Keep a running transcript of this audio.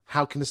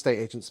how can estate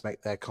agents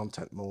make their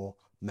content more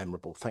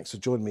memorable? Thanks for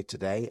joining me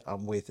today.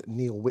 I'm with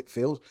Neil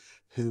Whitfield,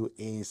 who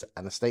is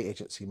an estate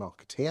agency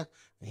marketeer,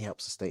 and he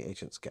helps estate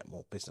agents get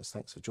more business.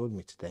 Thanks for joining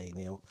me today,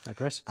 Neil. Hi,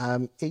 Chris.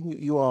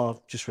 You are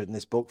just written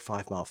this book,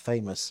 5 Mile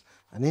Famous,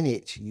 and in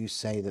it you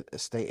say that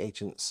estate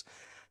agents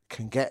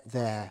can get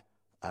their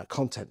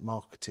content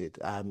marketed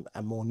and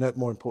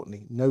more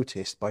importantly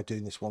noticed by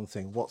doing this one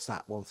thing. What's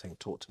that one thing?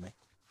 Talk to me.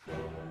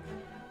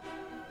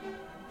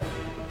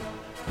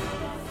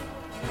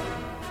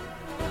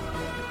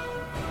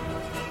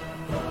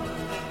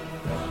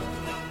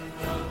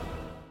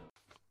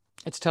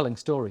 It's telling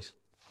stories.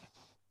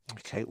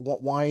 Okay,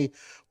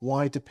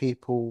 why do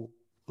people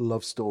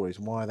love stories?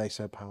 Why are they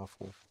so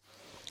powerful?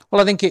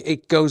 Well, I think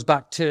it goes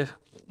back to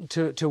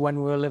when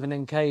we were living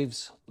in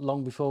caves,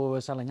 long before we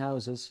were selling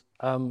houses.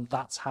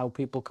 That's how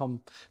people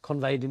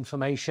conveyed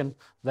information.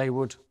 They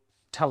would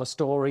tell a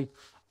story,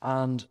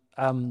 and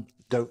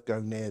don't go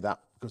near that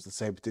because the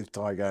saber-toothed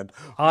tiger.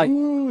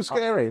 Ooh,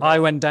 scary. I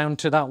went down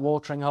to that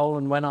watering hole,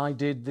 and when I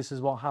did, this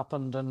is what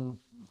happened, and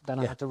then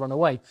I had to run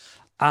away.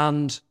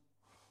 And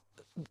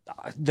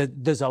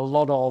there's a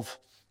lot of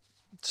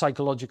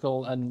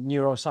psychological and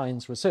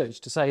neuroscience research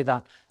to say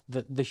that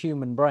the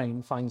human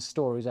brain finds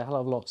stories a hell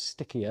of a lot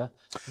stickier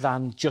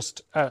than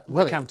just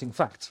recounting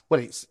facts.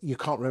 Well, you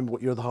can't remember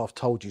what your other half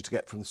told you to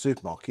get from the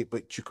supermarket,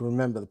 but you can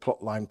remember the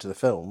plot line to the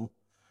film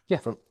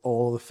from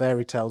all the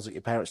fairy tales that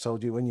your parents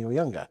told you when you were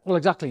younger. Well,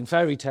 exactly. And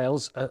fairy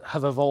tales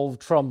have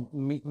evolved from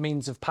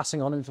means of passing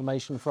on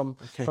information from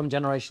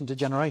generation to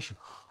generation.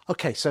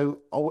 Okay, so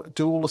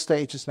do all estate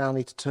agents now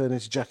need to turn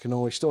into Jack and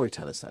Ori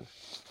storytellers then?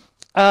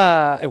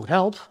 It would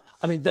help.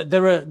 I mean,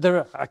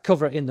 I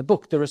cover it in the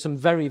book. There are some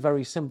very,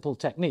 very simple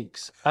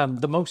techniques.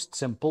 The most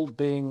simple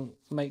being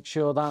make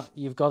sure that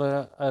you've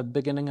got a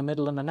beginning, a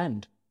middle, and an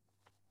end.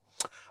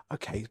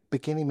 Okay,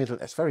 beginning, middle.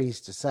 It's very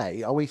easy to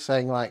say. Are we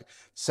saying like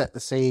set the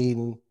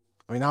scene?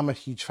 I mean, I'm a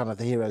huge fan of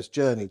the hero's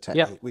journey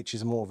technique, which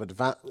is more of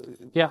a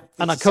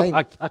and I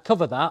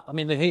cover that. I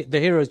mean, the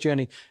hero's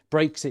journey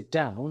breaks it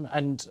down,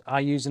 and I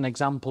use an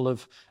example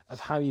of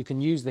how you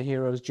can use the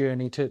hero's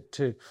journey to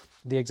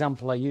the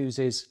example I use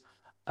is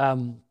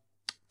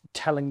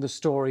telling the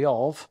story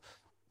of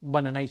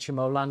when an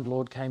HMO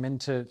landlord came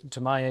into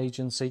my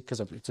agency,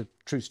 because it's a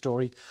true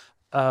story,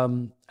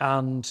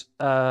 and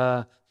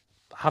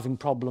having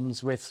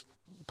problems with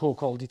poor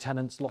quality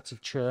tenants, lots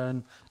of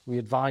churn. We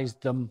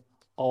advised them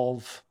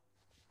of,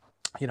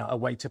 a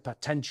way to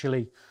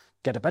potentially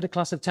get a better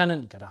class of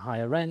tenant, get a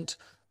higher rent.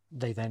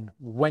 They then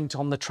went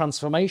on the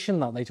transformation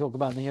that they talk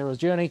about in the hero's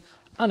journey,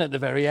 and at the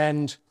very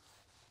end,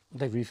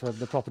 they refurbed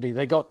the property.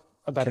 They got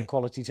a better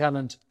quality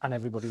tenant, and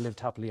everybody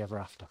lived happily ever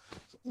after.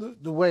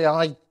 The way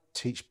I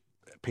teach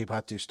people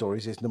how to do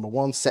stories is, number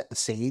one, set the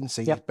scene.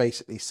 So you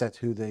basically set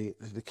who the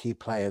key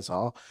players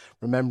are,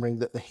 remembering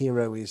that the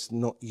hero is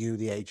not you,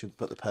 the agent,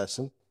 but the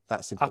person.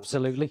 That's important.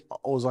 Absolutely.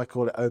 Or as I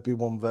call it,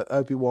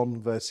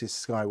 Obi-Wan versus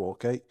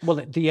Skywalker. Well,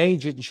 the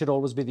agent should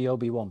always be the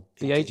Obi-Wan.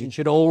 The agent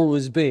should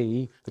always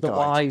be the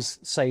wise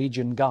sage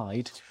and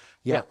guide.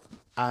 Yeah.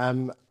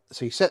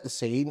 So you set the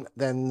scene,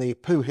 then the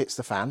poo hits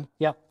the fan.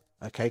 Yeah.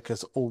 Okay,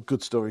 because all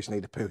good stories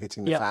need a poo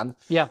hitting the fan.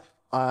 Yeah.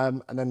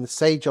 And then the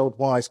sage old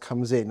wise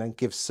comes in and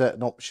gives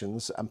certain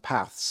options and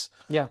paths.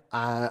 Yeah.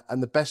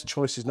 And the best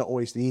choice is not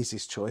always the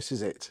easiest choice,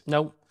 is it?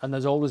 No, and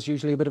there's always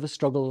usually a bit of a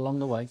struggle along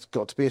the way. It's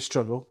got to be a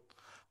struggle.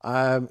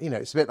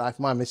 It's a bit like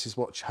my missus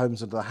watch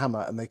Homes Under the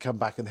Hammer and they come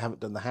back and they haven't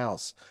done the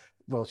house.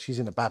 Well, she's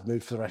in a bad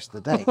mood for the rest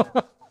of the day.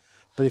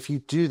 But if you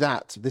do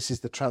that, this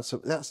is the transfer.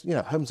 That's,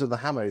 Homes Under the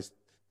Hammer is,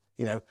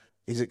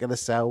 is it going to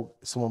sell?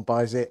 Someone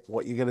buys it.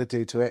 What are you going to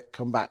do to it?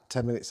 Come back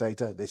 10 minutes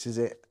later. This is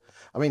it.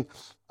 I mean,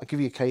 I'll give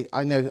you a case.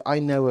 I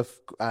know of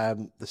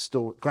the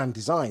store Grand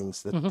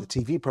Designs, the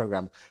TV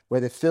program,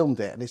 where they filmed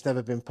it and it's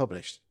never been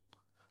published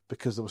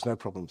because there was no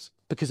problems.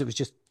 Because it was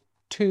just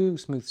too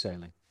smooth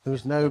sailing. There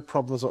was no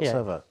problems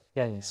whatsoever.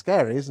 Yeah.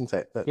 Scary, isn't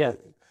it?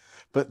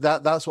 But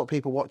that's what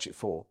people watch it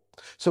for.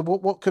 So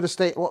what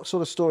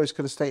sort of stories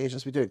could estate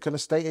agents be doing? Can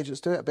estate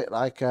agents do it? A bit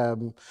like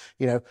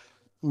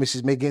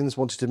Mrs. Miggins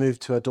wanted to move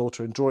to her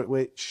daughter in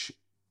Droitwich,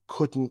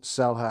 couldn't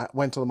sell her,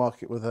 went on the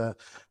market with an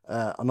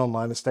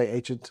online estate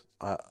agent,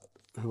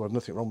 who had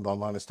nothing wrong with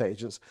online estate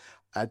agents,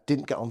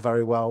 didn't get on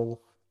very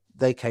well.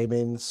 They came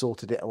in,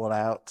 sorted it all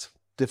out,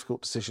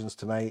 difficult decisions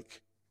to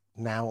make.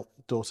 Now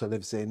daughter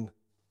lives in.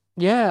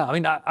 Yeah, I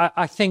mean,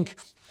 I think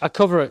I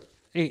cover it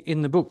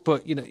in the book,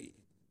 but,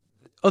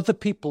 other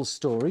people's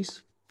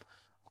stories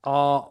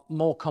are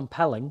more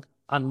compelling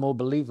and more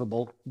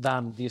believable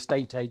than the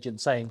estate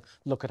agent saying,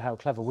 look at how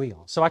clever we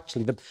are. So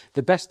actually,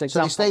 the best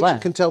example So the estate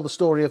agent can tell the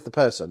story of the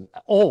person?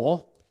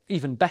 Or,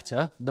 even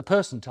better, the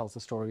person tells the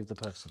story of the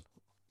person.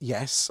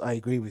 Yes, I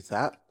agree with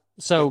that.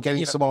 So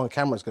getting someone on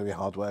camera is going to be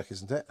hard work,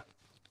 isn't it?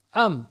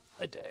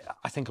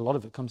 I think a lot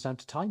of it comes down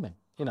to timing.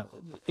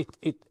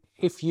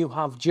 If you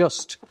have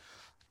just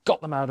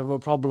got them out of a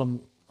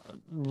problem,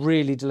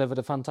 really delivered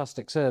a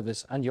fantastic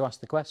service, and you ask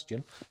the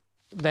question,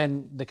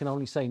 then they can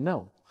only say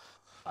no.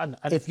 And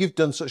if you've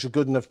done such a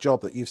good enough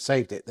job that you've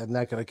saved it, then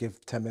they're going to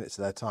give 10 minutes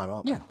of their time,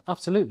 aren't they? yeah,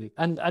 absolutely.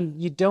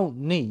 And you don't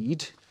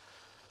need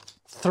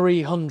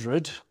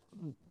 300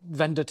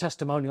 vendor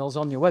testimonials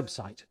on your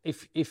website.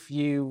 If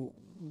you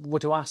were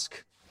to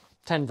ask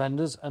 10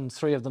 vendors and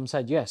 3 of them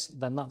said yes,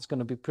 then that's going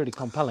to be pretty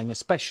compelling,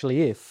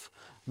 especially if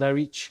they're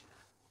each,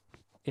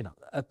 you know,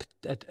 a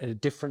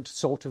different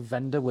sort of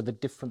vendor with a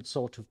different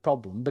sort of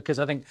problem, because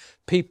I think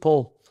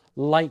people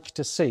like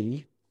to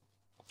see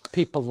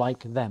people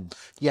like them.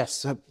 Yes,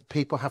 so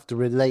people have to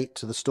relate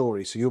to the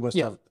story. So you almost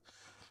have,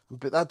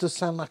 but that does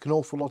sound like an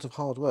awful lot of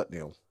hard work,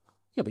 Neil.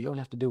 Yeah, but you only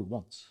have to do it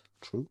once.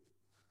 True.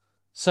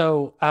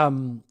 So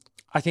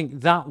I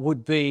think that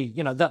would be,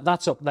 you know,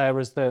 that's up there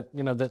as the,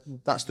 you know,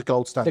 that's the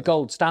gold standard. The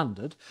gold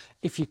standard.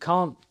 If you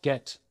can't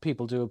get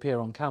people to appear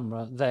on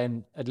camera,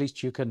 then at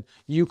least you can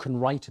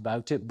write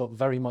about it, but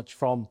very much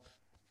from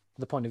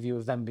the point of view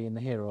of them being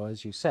the hero,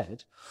 as you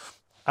said,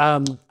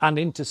 and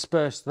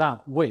intersperse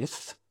that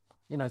with,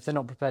 you know, if they're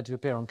not prepared to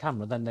appear on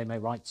camera, then they may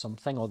write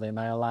something, or they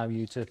may allow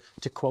you to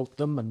quote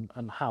them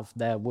and have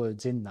their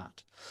words in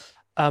that.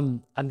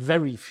 And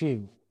very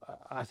few,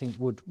 I think,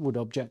 would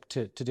object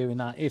to doing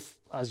that if,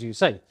 as you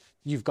say,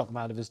 you've got them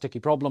out of a sticky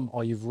problem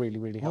or you've really,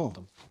 really helped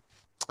them.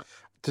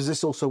 Does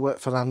this also work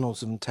for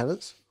landlords and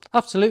tenants?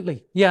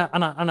 Absolutely, yeah.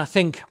 And I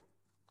think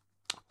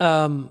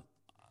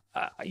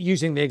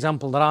using the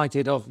example that I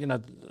did of, you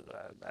know,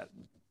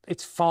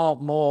 it's far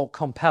more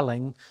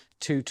compelling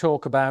to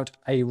talk about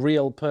a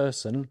real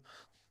person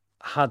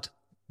had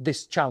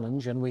this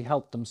challenge and we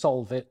helped them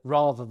solve it,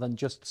 rather than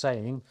just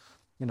saying,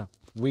 you know,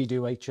 we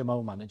do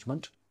HMO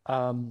management.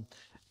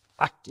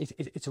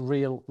 It's a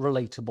real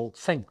relatable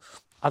thing.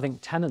 I think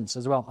tenants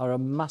as well are a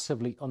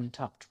massively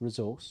untapped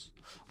resource.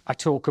 I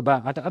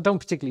don't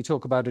particularly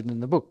talk about it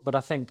in the book, but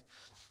I think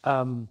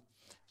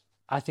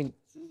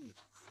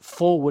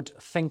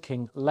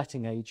forward-thinking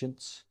letting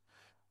agents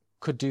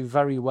could do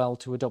very well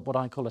to adopt what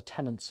I call a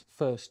tenants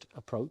first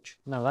approach.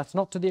 Now, that's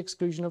not to the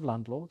exclusion of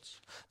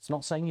landlords. It's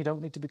not saying you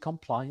don't need to be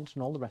compliant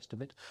and all the rest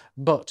of it.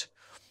 But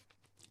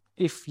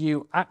if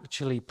you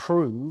actually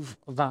prove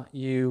that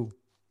you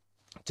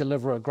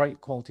deliver a great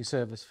quality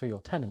service for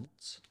your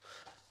tenants,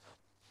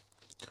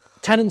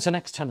 tenants and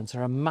ex-tenants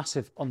are a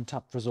massive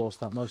untapped resource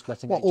that most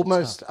letting agents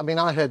almost have. I mean,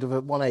 I heard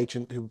of one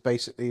agent who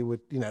basically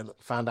would, you know,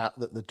 found out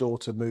that the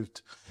daughter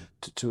moved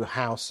to a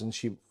house and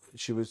she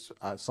was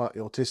slightly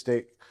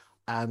autistic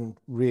and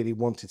really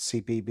wanted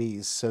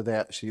CBBS, so they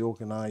actually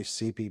organised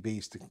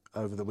CBBS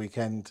over the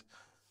weekend.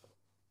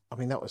 I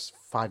mean, that was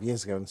 5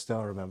 years ago and still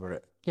I remember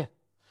it. Yeah,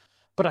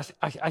 but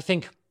I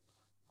think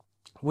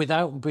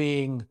without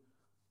being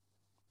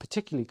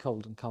particularly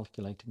cold and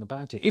calculating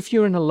about it, if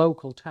you're in a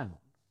local town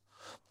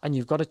and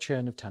you've got a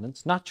churn of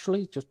tenants,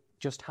 naturally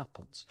just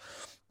happens.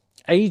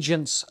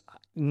 Agents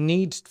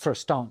need, for a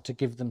start, to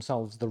give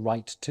themselves the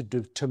right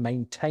to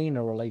maintain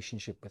a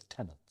relationship with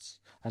tenants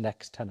and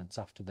ex-tenants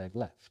after they've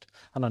left.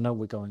 And I know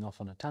we're going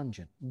off on a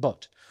tangent,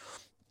 but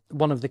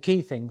one of the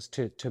key things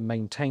to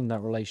maintain that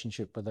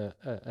relationship with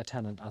a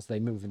tenant as they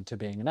move into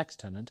being an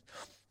ex-tenant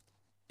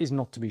is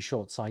not to be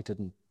short-sighted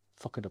and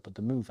fuck it up at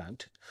the move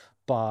out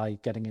by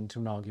getting into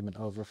an argument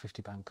over a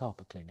 £50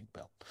 carpet cleaning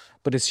bill.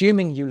 But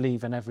assuming you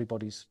leave and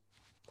everybody's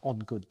on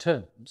good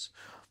terms,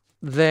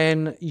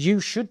 then you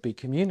should be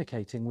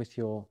communicating with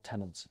your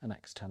tenants and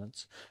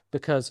ex-tenants,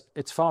 because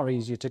it's far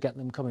easier to get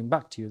them coming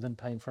back to you than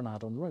paying for an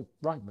ad on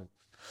Rightmove.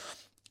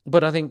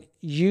 But I think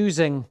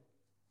using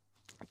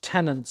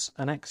tenants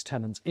and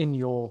ex-tenants in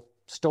your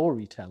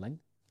storytelling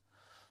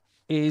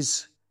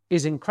is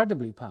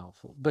incredibly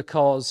powerful,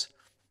 because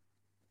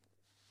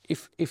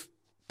if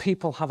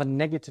people have a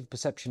negative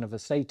perception of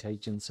estate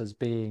agents as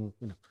being,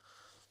 you know,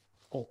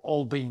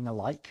 all being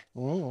alike,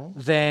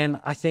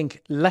 then I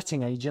think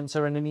letting agents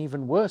are in an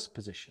even worse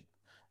position,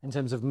 in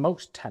terms of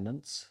most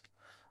tenants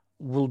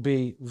will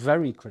be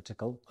very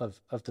critical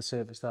of the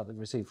service that they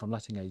receive from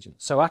letting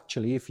agents. So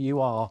actually, if you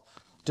are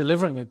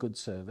delivering a good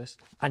service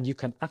and you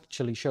can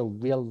actually show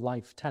real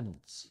life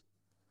tenants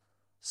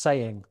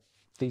saying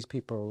these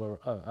people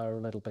are a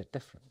little bit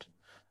different,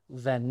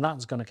 then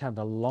that's going to count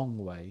a long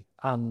way,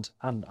 and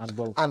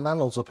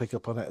landlords will pick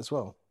up on it as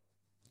well,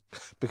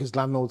 because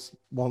landlords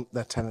want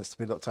their tenants to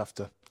be looked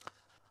after.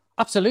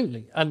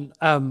 Absolutely. And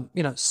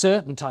you know,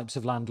 certain types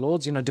of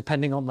landlords, you know,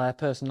 depending on their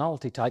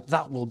personality type,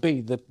 that will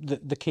be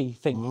the key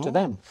thing to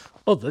them.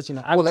 Others, you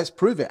know, well, let's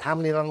prove it. How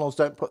many landlords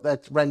don't put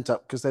their rent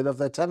up because they love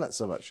their tenants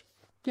so much?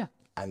 Yeah,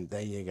 and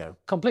there you go.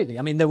 Completely.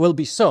 I mean, there will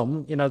be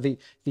some, you know, the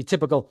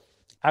typical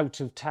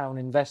out-of-town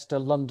investor,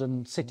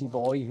 London city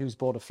boy who's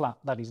bought a flat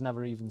that he's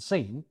never even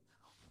seen.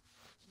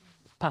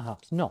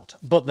 Perhaps not.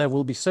 But there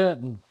will be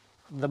certain,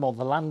 the more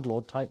the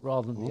landlord type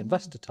rather than the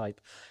investor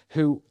type,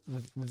 who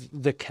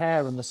the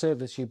care and the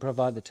service you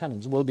provide the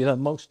tenants will be the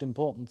most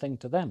important thing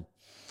to them.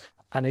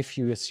 And if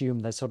you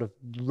assume there's sort of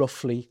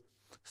roughly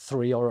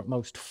 3 or at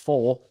most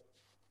 4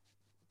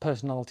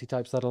 personality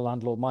types that a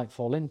landlord might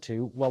fall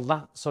into, well,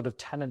 that sort of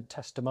tenant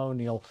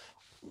testimonial,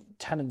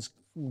 tenants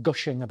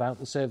gushing about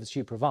the service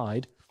you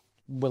provide,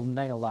 will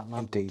nail that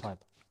landlord type.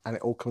 And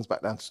it all comes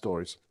back down to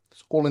stories.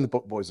 It's all in the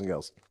book, boys and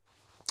girls.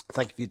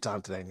 Thank you for your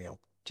time today, Neil.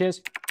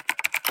 Cheers.